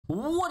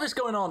What is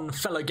going on,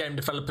 fellow game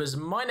developers?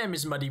 My name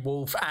is Muddy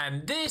Wolf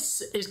and this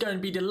is going to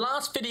be the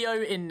last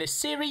video in this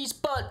series,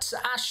 but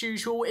as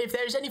usual, if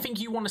there's anything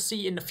you want to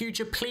see in the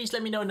future, please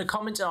let me know in the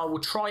comments and I will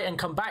try and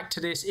come back to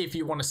this if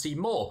you want to see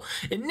more.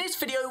 In this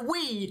video,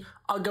 we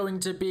are going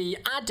to be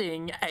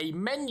adding a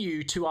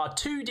menu to our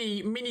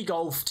 2D mini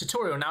golf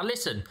tutorial. Now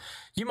listen,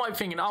 you might be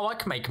thinking, oh, I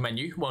can make a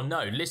menu. Well,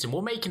 no, listen,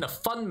 we're making a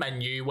fun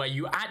menu where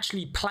you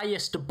actually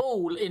place the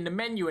ball in the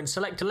menu and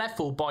select a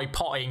level by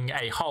potting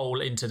a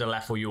hole into the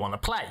level you want to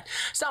play.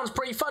 Sounds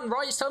pretty fun,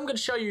 right? So I'm going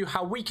to show you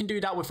how we can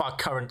do that with our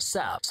current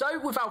setup.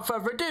 So without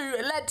further ado,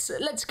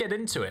 let's get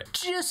into it.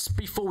 Just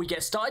before we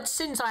get started,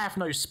 since I have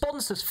no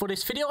sponsors for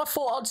this video, I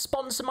thought I'd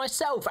sponsor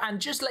myself and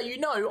just let you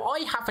know, I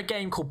have a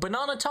game called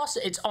Banana Toss.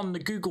 It's on the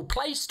Google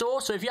Play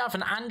Store, so if you have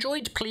an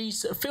Android,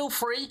 please feel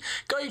free.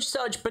 Go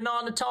search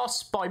Banana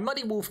Toss by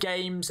Muddy Wolf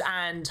Games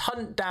and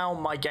hunt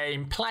down my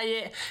game,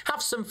 play it,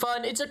 have some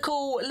fun. It's a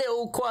cool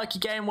little quirky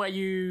game where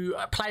you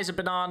play as a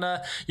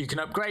banana, you can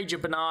upgrade your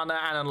banana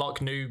and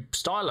unlock new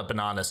style of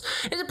bananas.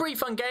 It's a pretty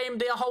fun game.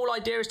 The whole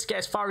idea is to get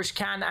as far as you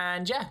can,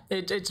 and yeah,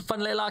 it's a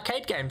fun little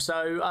arcade game.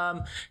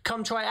 So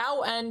come try it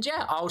out, and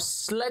yeah,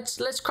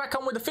 let's crack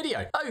on with the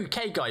video.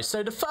 Okay guys,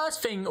 so the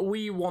first thing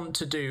we want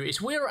to do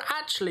is we're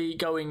actually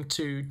going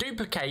to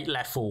duplicate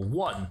level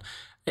 1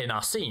 in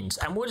our scenes,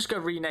 and we're just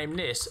going to rename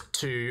this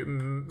to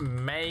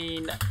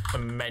main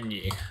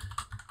menu.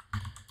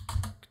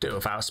 Do it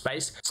without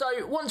space.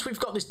 So once we've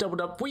got this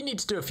doubled up, we need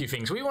to do a few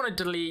things. We want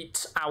to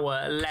delete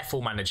our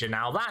level manager.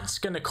 Now that's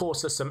going to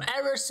cause us some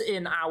errors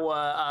in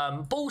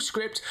our ball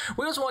script.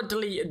 We also want to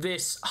delete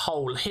this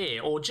hole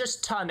here, or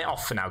just turn it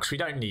off for now because we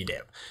don't need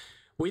it.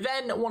 We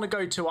then want to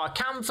go to our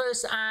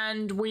canvas,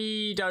 and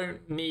we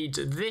don't need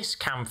this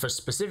canvas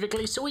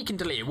specifically, so we can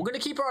delete it. We're going to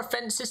keep our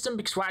fence system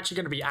because we're actually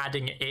going to be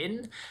adding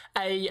in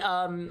a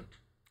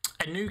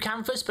new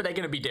canvas, but they're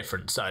going to be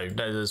different, so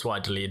that's why I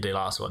deleted the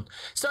last one.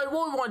 So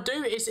what we want to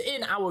do is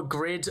in our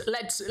grid,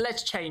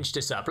 let's change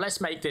this up.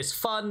 Let's make this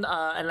fun,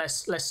 and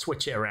let's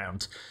switch it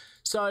around.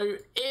 So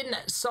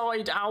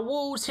inside our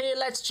walls here,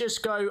 let's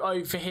just go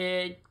over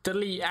here,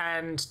 delete,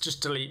 and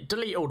just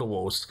delete all the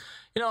walls.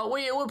 You know,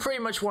 we'll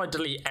pretty much want to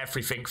delete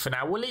everything for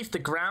now. We'll leave the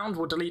ground,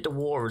 we'll delete the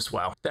water as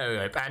well. There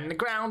we go, and the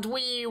ground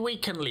we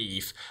can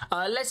leave.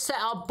 Let's set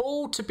our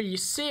ball to be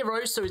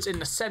 0, so it's in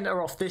the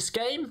center of this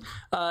game.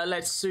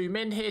 Let's zoom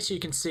in here so you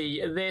can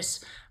see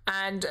this.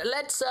 And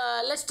let's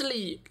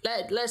delete,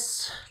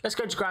 let's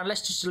go to ground,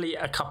 let's just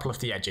delete a couple of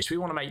the edges. We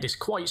want to make this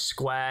quite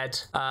squared.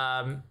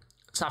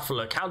 Let's have a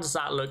look. How does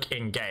that look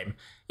in game?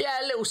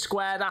 Yeah, a little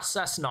square,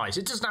 that's nice.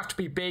 It doesn't have to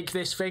be big,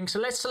 this thing. So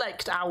let's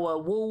select our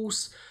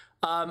walls.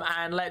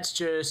 And let's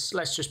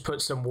just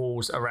put some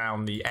walls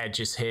around the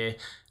edges here.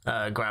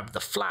 Grab the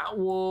flat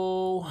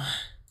wall,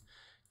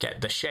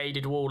 get the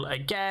shaded wall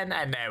again,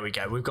 and there we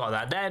go, we've got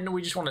that. Then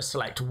we just want to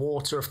select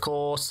water, of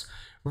course,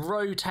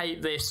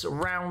 rotate this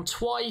round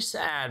twice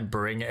and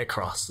bring it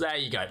across. There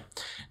you go.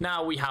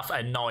 Now we have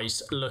a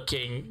nice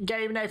looking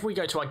game. Now if we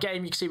go to our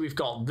game, you can see we've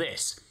got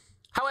this.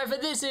 However,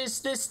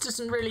 this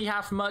doesn't really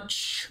have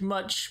much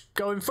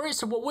going for it.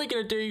 So what we're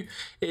going to do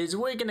is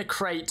we're going to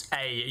create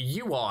a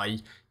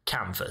UI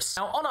canvas.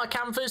 Now on our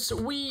canvas,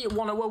 we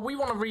want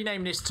to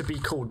rename this to be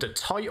called the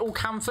title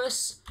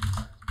canvas.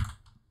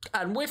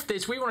 And with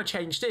this, we want to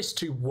change this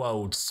to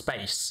world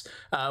space.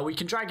 We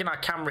can drag in our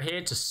camera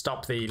here to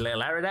stop the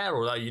little error there,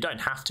 although you don't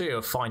have to,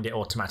 it'll find it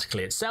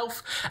automatically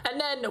itself. And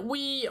then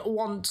we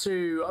want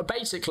to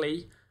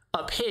basically,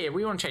 up here,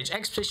 we want to change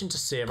X position to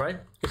 0,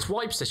 its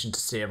Y position to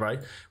 0.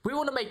 We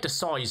want to make the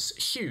size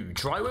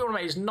huge, right? We want to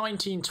make this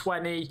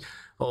 1920,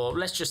 or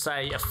let's just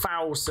say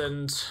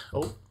 1,000.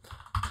 Oh,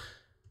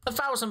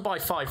 1,000 by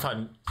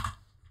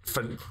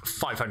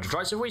 500,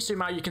 right? So if we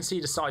zoom out, you can see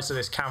the size of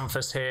this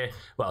canvas here.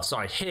 Well,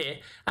 sorry, here.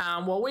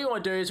 And what we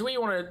want to do is we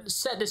want to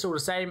set this all the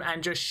same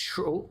and just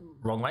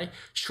wrong way,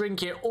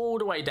 shrink it all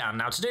the way down.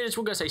 Now to do this,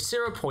 we're going to say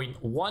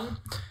 0.1.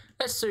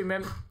 Let's zoom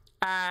in.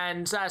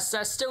 And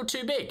that's still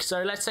too big,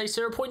 so let's say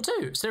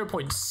 0.2,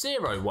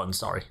 0.01,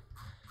 sorry.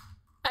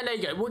 And there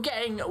you go, we're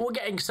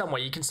getting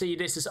somewhere. You can see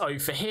this is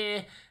over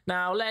here.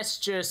 Now let's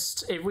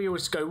just, if we were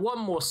to go one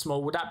more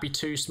small, would that be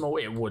too small?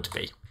 It would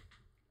be.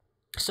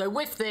 So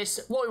with this,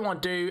 what we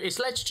want to do is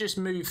let's just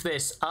move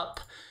this up.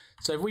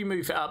 So if we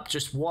move it up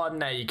just 1,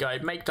 there you go.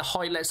 Make the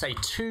height, let's say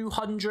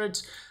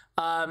 200.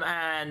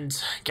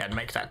 And again,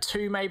 make that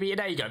 2 maybe.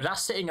 There you go,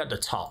 that's sitting at the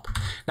top.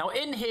 Now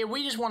in here,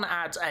 we just want to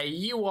add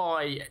a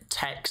UI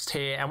text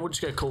here, and we're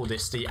just going to call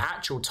this the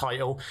actual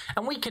title,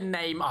 and we can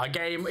name our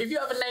game. If you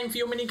have a name for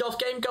your mini golf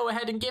game, go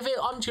ahead and give it.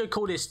 I'm just going to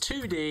call this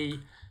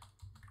 2D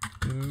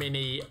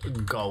mini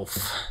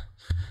golf.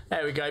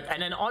 There we go.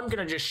 And then I'm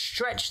going to just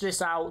stretch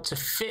this out to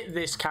fit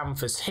this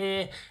canvas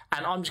here,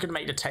 and I'm just going to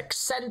make the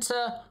text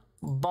center,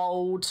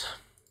 bold,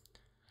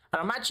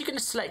 and I'm actually going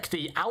to select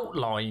the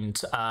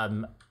outlined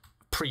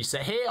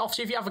preset here.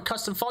 Obviously, if you have a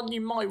custom font,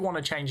 you might want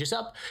to change this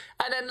up.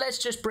 And then let's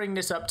just bring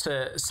this up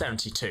to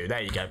 72.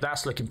 There you go.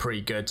 That's looking pretty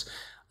good.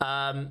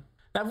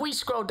 Now, if we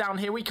scroll down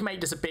here, we can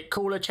make this a bit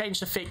cooler, change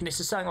the thickness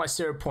to something like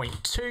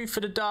 0.2 for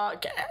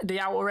the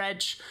outer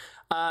edge.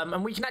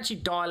 And we can actually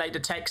dilate the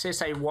text here,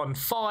 say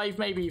 1.5,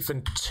 maybe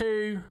even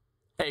 2.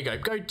 There you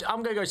go.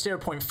 I'm going to go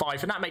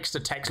 0.5, and that makes the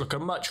text look a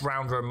much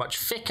rounder and much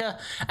thicker.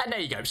 And there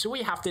you go. So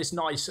we have this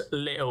nice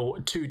little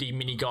 2D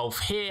mini golf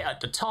here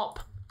at the top.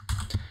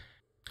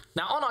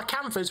 Now, on our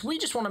canvas, we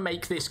just want to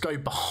make this go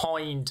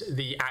behind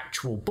the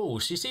actual ball.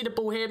 So you see the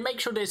ball here?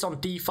 Make sure that it's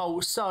on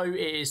default, so it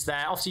is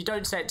there. Obviously,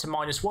 don't set it to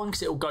 -1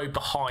 because it will go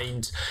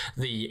behind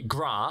the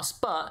grass.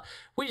 But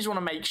we just want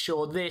to make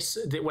sure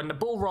that when the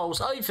ball rolls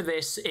over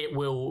this, it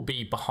will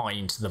be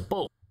behind the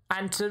ball.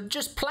 And to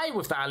just play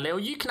with that a little,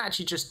 you can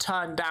actually just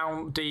turn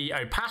down the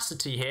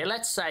opacity here.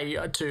 Let's say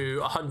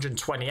to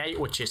 128,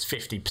 which is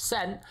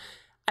 50%.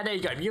 And there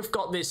you go. You've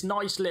got this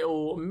nice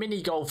little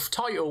mini golf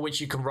title,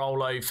 which you can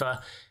roll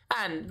over.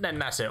 And then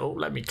that's it. Oh,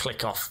 let me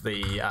click off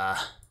the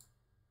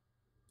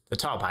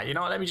tile palette. You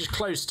know what? Let me just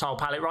close the tile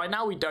palette right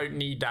now. We don't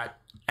need that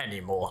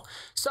anymore.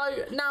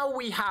 So now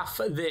we have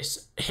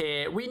this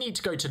here. We need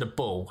to go to the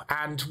ball.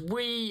 And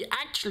we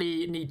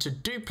actually need to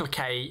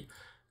duplicate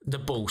the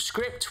ball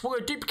script. We'll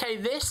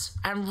duplicate this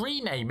and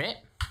rename it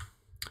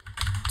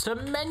to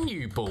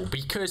menu ball,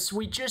 because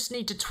we just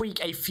need to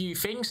tweak a few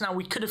things. Now,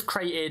 we could have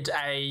created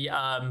a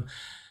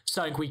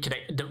something we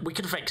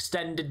could have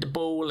extended the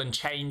ball and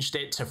changed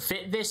it to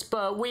fit this,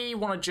 but we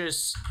want to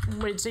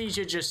it's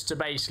easier just to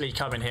basically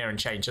come in here and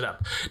change it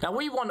up. Now,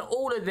 we want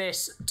all of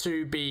this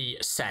to be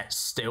set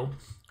still.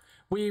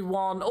 We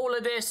want all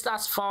of this,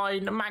 that's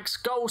fine. Max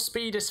goal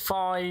speed is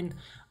fine.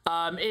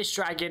 It's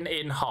dragging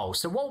in hole.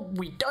 So what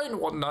we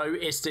don't want though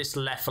is this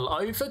level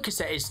over, because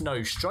there is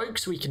no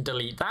strokes. We can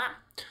delete that.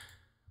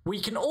 We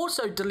can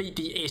also delete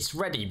the is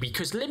ready,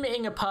 because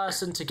limiting a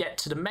person to get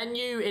to the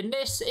menu in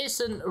this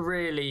isn't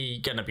really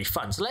going to be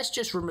fun. So let's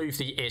just remove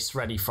the is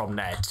ready from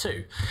there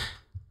too.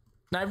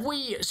 Now, if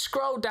we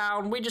scroll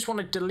down, we just want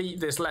to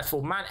delete this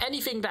level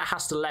anything that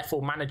has the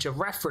level manager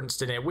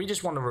referenced in it. We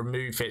just want to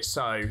remove it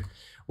so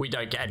we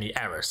don't get any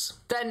errors.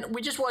 Then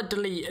we just want to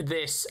delete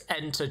this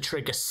enter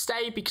trigger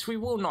stay, because we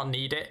will not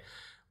need it.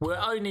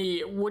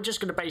 We're just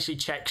going to basically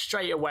check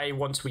straight away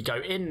once we go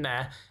in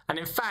there. And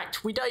in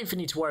fact, we don't even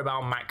need to worry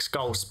about max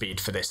goal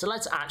speed for this. So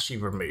let's actually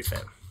remove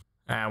it.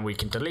 And we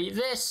can delete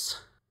this.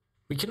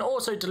 We can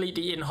also delete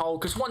the in hole,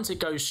 because once it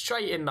goes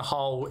straight in the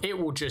hole, it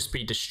will just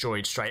be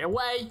destroyed straight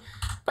away.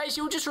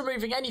 Basically, we're just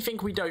removing anything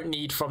we don't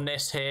need from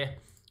this here.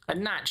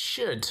 And that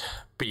should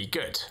be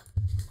good.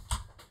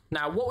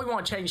 Now, what we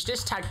want to change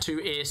this tag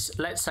to is,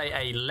 let's say,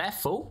 a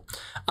level,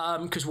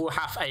 because we'll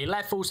have a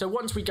level. So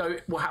once we go,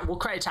 we'll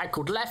create a tag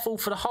called level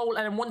for the hole,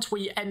 and then once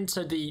we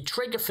enter the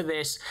trigger for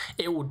this,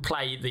 it would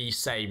play the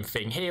same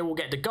thing here. We'll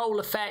get the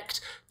goal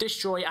effect,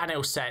 destroy, and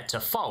it'll set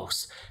to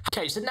false.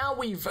 Okay, so now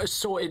we've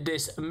sorted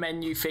this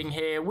menu thing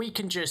here, we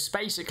can just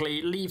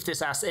basically leave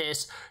this as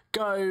is,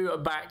 go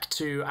back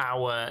to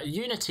our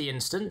Unity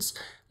instance,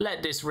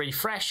 let this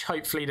refresh,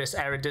 hopefully this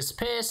error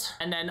disappears,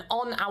 and then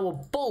on our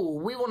ball,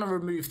 we want to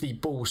remove the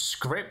ball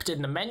script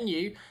in the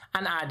menu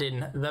and add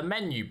in the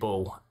menu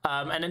ball.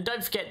 And then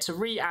don't forget to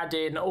re-add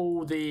in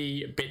all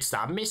the bits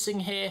that are missing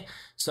here,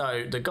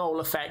 so the goal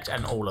effect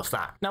and all of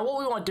that. Now, what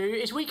we want to do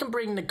is we can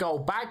bring the goal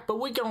back, but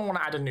we're going to want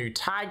to add a new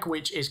tag,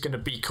 which is going to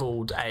be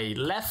called a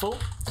level.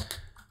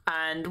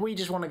 And we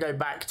just want to go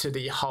back to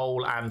the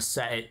hole and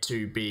set it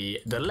to be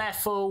the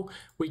level.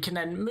 We can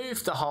then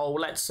move the hole,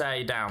 let's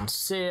say down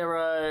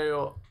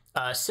 0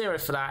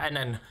 for that, and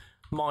then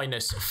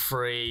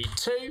 -3,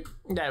 2.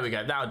 There we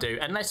go, that'll do.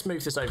 And let's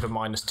move this over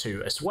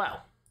 -2 as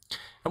well.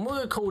 And we're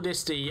going to call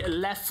this the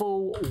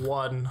level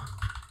 1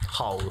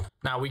 hole.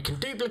 Now we can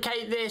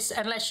duplicate this,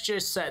 and let's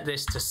just set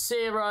this to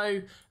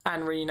 0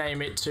 and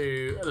rename it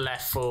to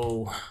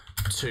level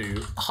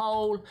 2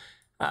 hole.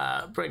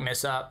 Bring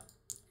this up.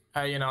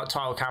 You know,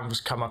 tile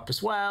canvas come up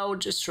as well,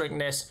 just shrink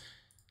this.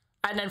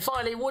 And then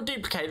finally, we'll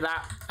duplicate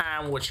that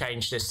and we'll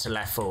change this to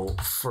level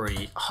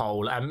 3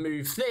 hole and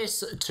move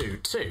this to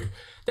 2.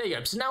 There you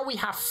go. So now we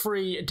have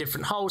 3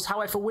 different holes.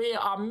 However, we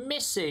are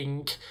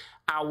missing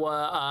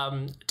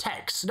our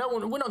text.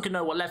 We're not going to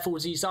know what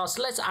levels these are,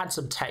 so let's add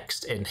some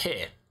text in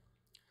here.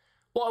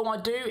 What I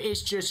want to do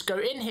is just go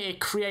in here,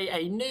 create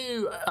a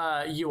new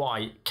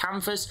UI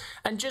canvas,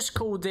 and just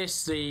call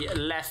this the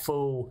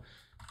level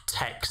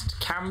text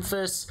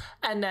canvas,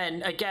 and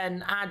then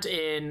again add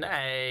in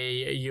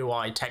a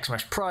UI text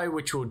mesh pro,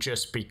 which will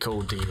just be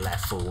called the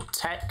level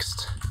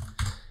text.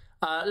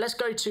 Let's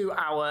go to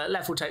our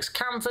level text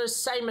canvas,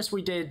 same as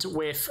we did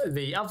with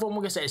the other one.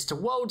 We're going to set this to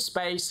world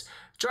space,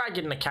 drag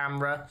in the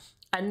camera,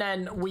 and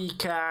then we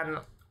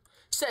can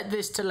set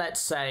this to,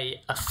 let's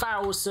say,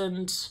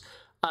 1,000,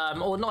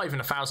 or not even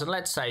 1,000,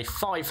 let's say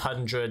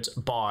 500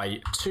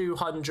 by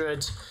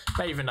 200,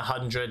 maybe even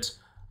 100.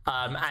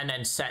 And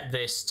then set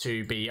this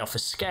to be of a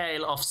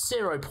scale of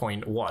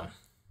 0.1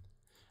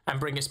 and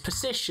bring its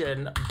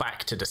position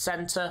back to the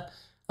center.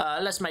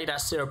 Let's make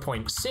that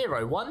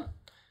 0.01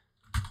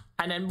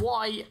 and then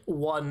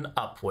Y1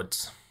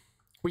 upwards.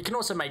 We can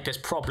also make this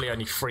probably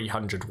only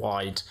 300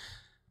 wide,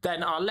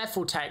 Then our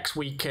level text,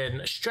 we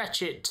can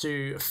stretch it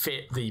to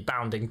fit the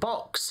bounding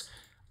box.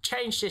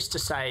 Change this to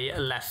say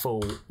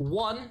level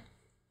 1.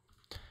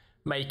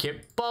 Make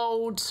it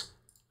bold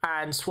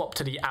and swap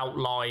to the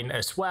outline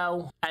as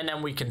well. And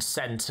then we can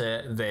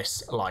center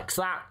this like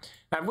that.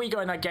 Now, if we go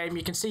in our game,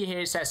 you can see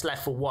here it says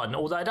level 1,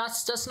 although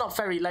that's not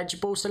very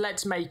legible. So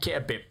let's make it a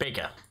bit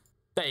bigger.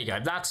 There you go.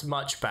 That's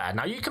much better.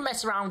 Now, you can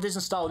mess around with this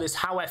and style this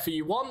however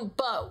you want,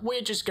 but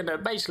we're just going to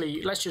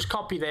basically, let's just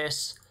copy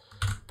this,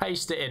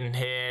 paste it in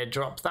here,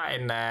 drop that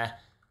in there,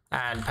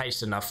 and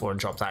paste another 4 and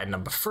drop that in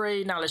number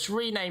 3. Now, let's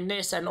rename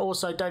this, and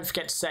also don't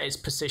forget to set its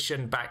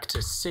position back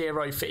to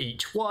 0 for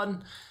each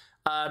one.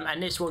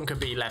 And this one could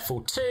be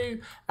level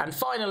 2, and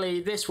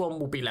finally this one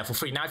will be level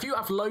 3. Now, if you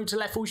have loads of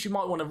levels, you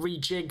might want to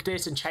rejig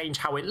this and change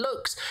how it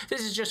looks.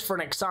 This is just for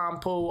an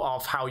example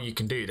of how you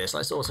can do this.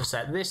 Let's also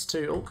set this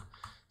to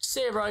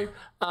 0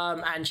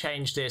 and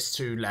change this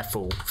to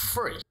level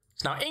 3.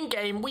 Now, in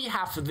game we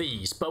have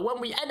these, but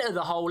when we enter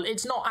the hole,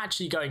 it's not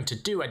actually going to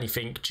do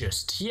anything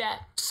just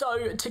yet.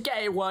 So to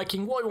get it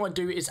working, what we want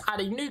to do is add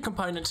a new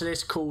component to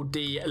this called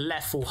the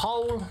level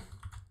hole.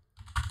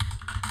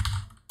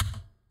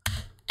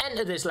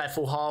 Enter this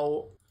level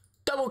hole,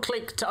 double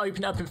click to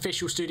open up in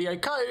Visual Studio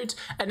Code,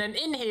 and then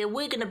in here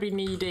we're going to be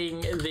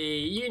needing the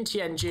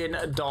Unity Engine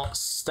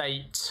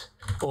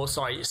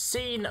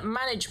scene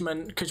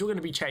management, because we're going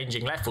to be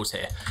changing levels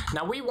here.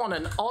 Now we want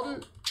an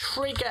on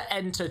trigger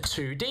enter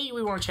 2D.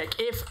 We want to check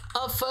if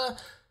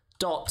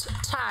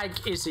other.tag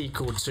is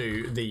equal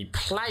to the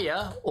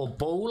player or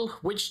ball.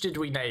 Which did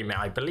we name it?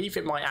 I believe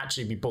it might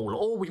actually be ball,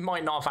 or we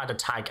might not have had a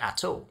tag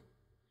at all.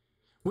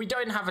 We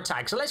don't have a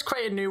tag, so let's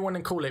create a new one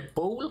and call it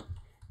ball.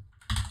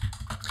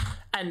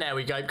 And there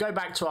we go. Go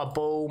back to our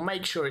ball,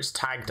 make sure it's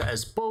tagged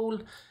as ball,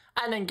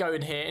 and then go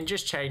in here and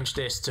just change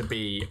this to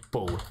be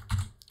ball.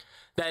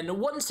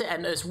 Then once it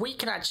enters, we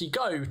can actually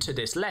go to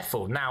this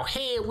level. Now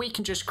here we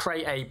can just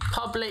create a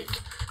public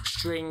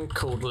string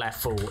called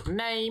level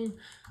name,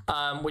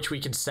 which we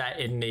can set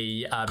in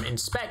the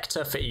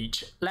inspector for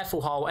each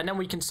level hole, and then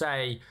we can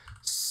say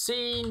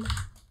scene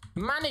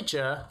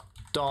manager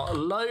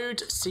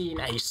 .load scene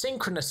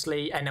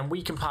asynchronously, and then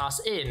we can pass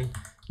in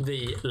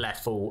the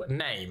level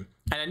name,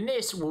 and then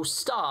this will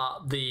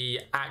start the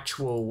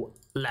actual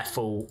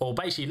level, or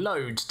basically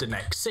load the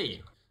next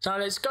scene. So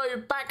let's go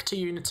back to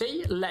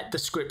Unity, let the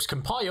scripts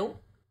compile,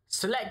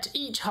 select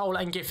each hole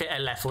and give it a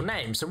level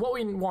name. So what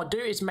we want to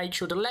do is make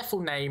sure the level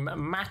name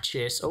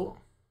matches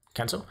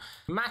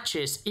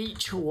matches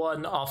each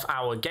one of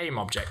our game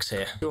objects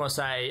here. We want to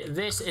say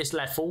this is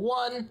level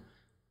 1.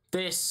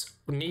 This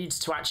needs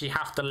to actually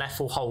have the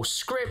level hole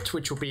script,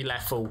 which will be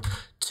level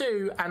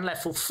 2, and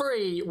level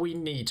 3 we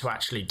need to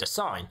actually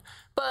design.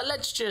 But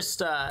let's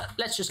just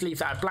leave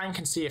that blank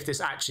and see if this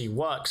actually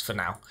works for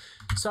now.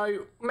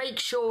 So make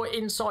sure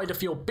inside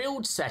of your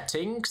build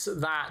settings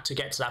that, to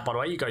get to that, by the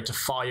way, you go to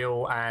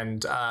File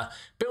and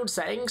Build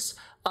Settings.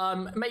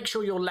 Make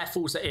sure your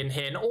levels are in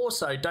here, and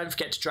also don't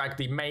forget to drag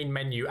the main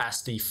menu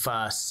as the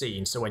first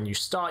scene. So when you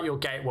start your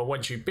game, well,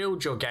 once you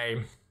build your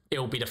game, it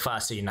will be the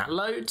first scene that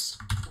loads.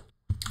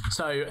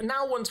 So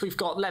now once we've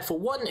got level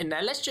 1 in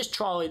there, let's just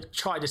try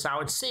this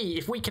out and see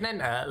if we can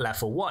enter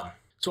level 1.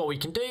 So what we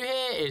can do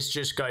here is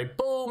just go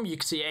boom, you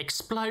can see it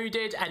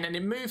exploded, and then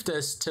it moved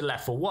us to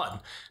level 1.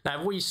 Now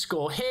if we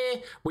score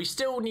here, we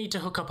still need to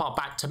hook up our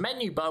back to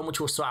menu button, which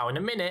we'll sort out in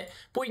a minute,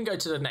 but we can go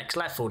to the next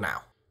level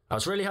now. I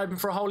was really hoping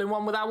for a hole in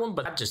one with that one,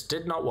 but that just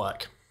did not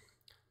work.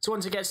 So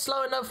once it gets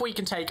slow enough, we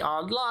can take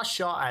our last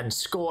shot and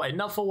score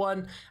another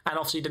one. And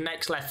obviously the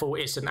next level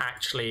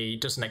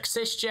doesn't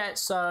exist yet,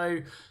 so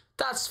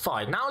that's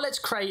fine. Now let's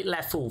create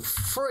level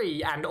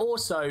 3 and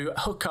also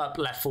hook up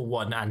level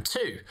 1 and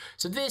 2.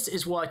 So this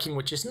is working,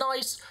 which is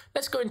nice.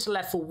 Let's go into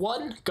level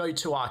 1, go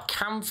to our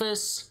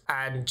canvas,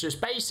 and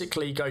just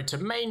basically go to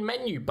main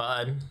menu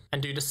button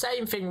and do the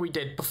same thing we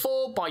did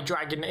before by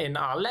dragging in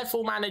our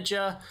level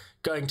manager,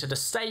 going to the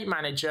state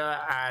manager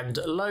and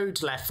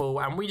load level,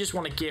 and we just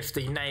want to give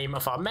the name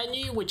of our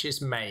menu, which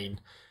is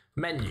main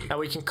menu. Now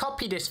we can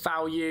copy this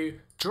value,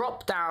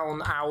 drop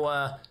down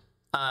our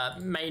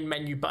main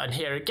menu button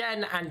here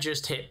again, and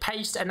just hit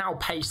paste, and I'll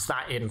paste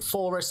that in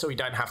for us so we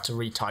don't have to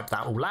retype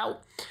that all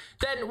out.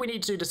 Then we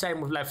need to do the same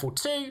with level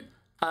 2,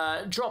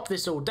 drop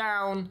this all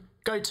down,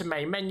 go to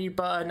main menu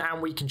button,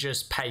 and we can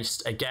just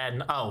paste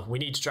again. Oh, we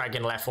need to drag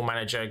in level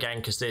manager again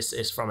because this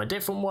is from a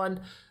different one.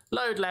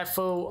 Load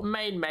level,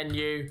 main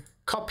menu,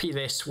 copy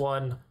this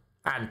one,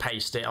 and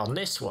paste it on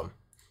this one.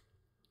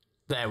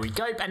 There we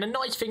go. And the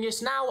nice thing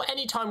is now,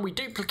 anytime we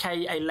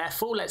duplicate a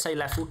level, let's say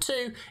level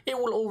 2, it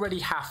will already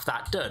have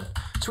that done.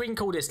 So we can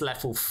call this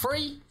level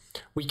 3.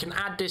 We can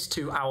add this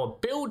to our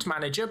build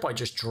manager by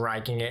just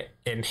dragging it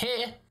in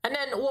here. And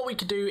then what we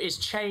could do is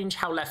change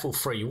how level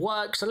 3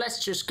 works. So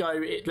let's just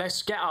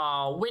let's get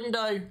our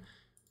window,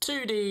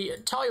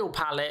 2D tile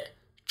palette,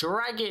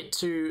 drag it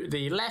to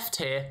the left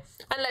here,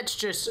 and let's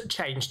just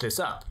change this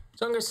up.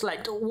 So I'm going to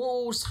select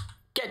walls,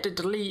 get to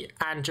delete,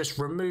 and just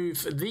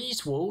remove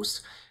these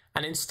walls.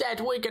 And instead,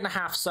 we're going to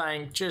have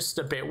something just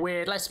a bit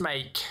weird. Let's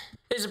make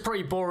It's a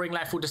pretty boring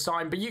level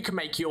design, but you can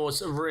make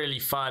yours really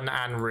fun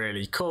and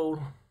really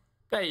cool.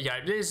 There you go.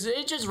 It's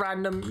just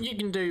random. You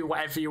can do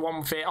whatever you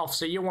want with it.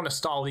 Obviously, you want to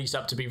style these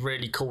up to be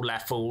really cool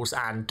levels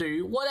and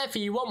do whatever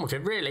you want with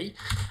it, really.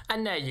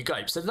 And there you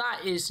go. So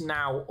that is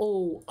now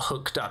all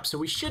hooked up. So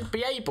we should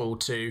be able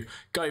to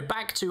go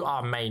back to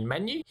our main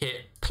menu,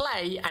 hit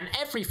play, and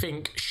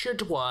everything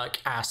should work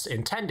as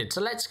intended.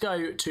 So let's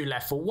go to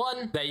level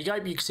 1. There you go.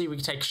 You can see we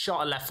can take a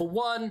shot at level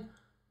 1.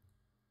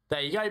 There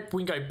you go.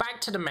 We can go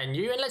back to the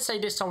menu. And let's say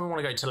this time we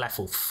want to go to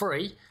level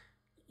 3.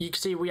 You can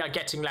see we are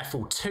getting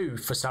level 2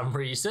 for some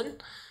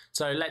reason.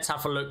 So let's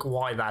have a look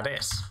why that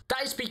is.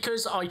 That is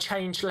because I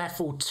changed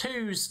level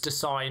 2's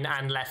design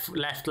and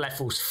left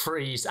levels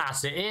 3's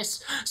as it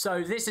is.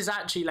 So this is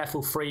actually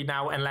level 3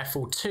 now and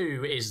level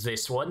 2 is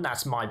this one.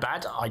 That's my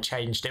bad. I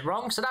changed it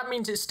wrong. So that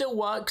means it still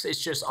works. It's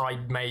just I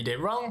made it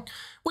wrong,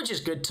 which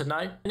is good to know.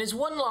 And there's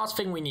one last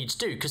thing we need to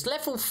do because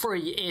level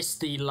 3 is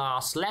the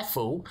last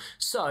level.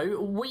 So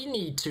we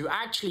need to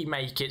actually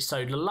make it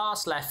so the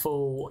last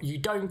level, you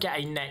don't get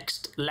a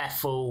next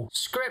level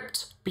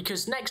script,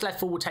 because next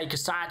level will take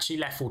us to actually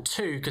level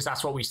 2 because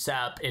that's what we set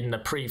up in the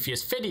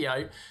previous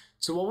video.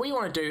 So what we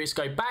want to do is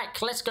go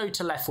back. Let's go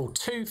to level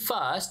 2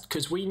 first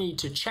because we need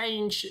to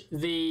change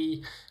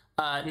the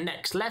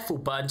next level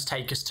button to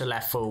take us to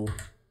level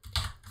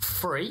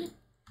 3.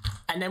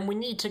 And then we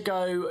need to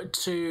go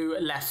to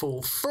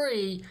level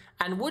 3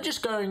 and we're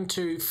just going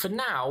to, for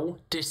now,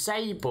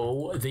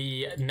 disable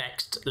the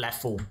next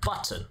level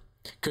button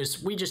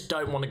because we just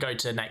don't want to go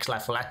to the next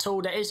level at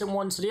all. There isn't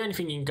one, so the only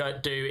thing you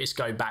can do is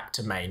go back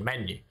to main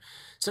menu.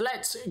 So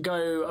let's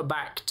go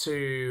back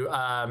to,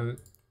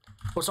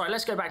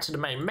 let's go back to the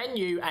main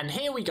menu, and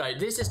here we go.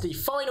 This is the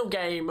final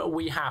game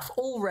we have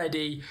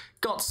already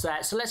got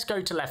set. So let's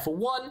go to level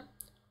 1.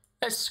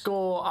 Let's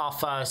score our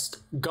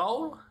first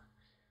goal.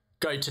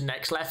 Go to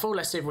next level.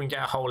 Let's see if we can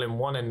get a hole in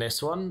 1 in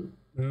this one.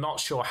 Not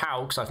sure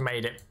how because I've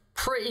made it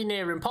pretty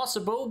near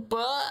impossible,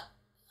 but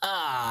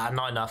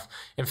not enough.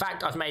 In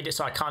fact, I've made it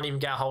so I can't even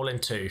get a hole in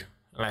 2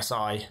 unless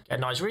I get a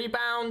nice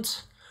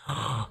rebound.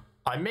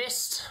 I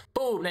missed.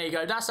 Boom, there you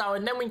go. That's how.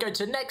 And then we go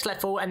to the next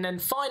level, and then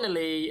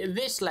finally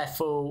this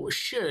level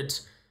should.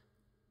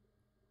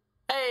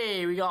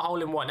 Hey, we got a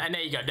hole in 1, and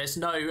there you go. There's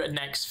no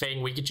next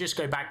thing. We could just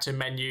go back to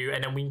menu,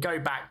 and then we can go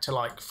back to,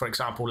 like, for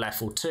example,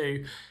 level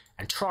 2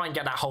 and try and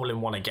get that hole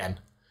in 1 again.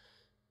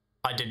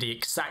 I did the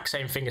exact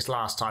same thing as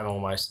last time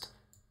almost.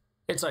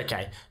 It's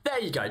okay. There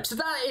you go. So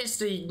that is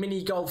the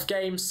mini golf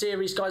game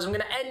series, guys. I'm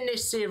going to end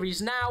this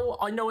series now.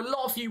 I know a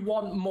lot of you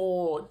want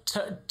more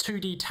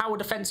 2D tower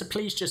defense, so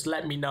please just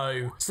let me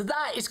know. So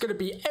that is going to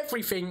be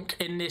everything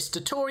in this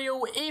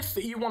tutorial. If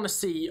you want to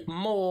see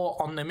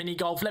more on the mini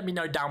golf, let me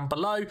know down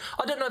below.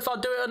 I don't know if I'll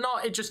do it or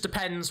not. It just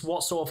depends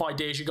what sort of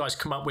ideas you guys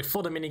come up with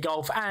for the mini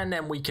golf, and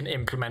then we can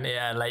implement it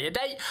at a later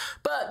date.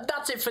 But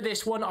that's it for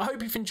this one. I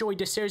hope you've enjoyed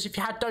this series. If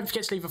you had, don't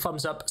forget to leave a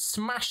thumbs up,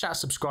 smash that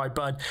subscribe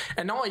button,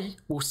 and I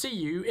will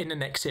see you in the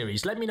next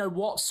series. Let me know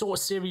what sort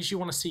of series you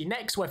want to see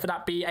next, whether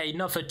that be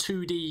another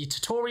 2D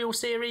tutorial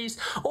series,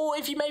 or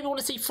if you maybe want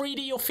to see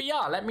 3D or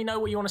VR. Let me know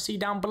what you want to see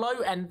down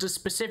below, and the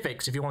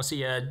specifics. If you want to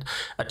see a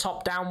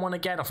top-down one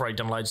again, I've already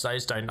done loads of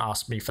those, don't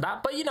ask me for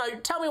that. But, you know,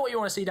 tell me what you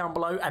want to see down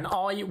below, and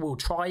I will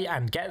try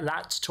and get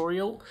that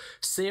tutorial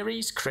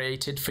series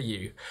created for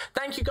you.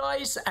 Thank you,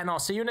 guys, and I'll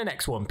see you in the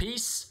next one.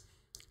 Peace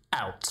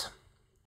out.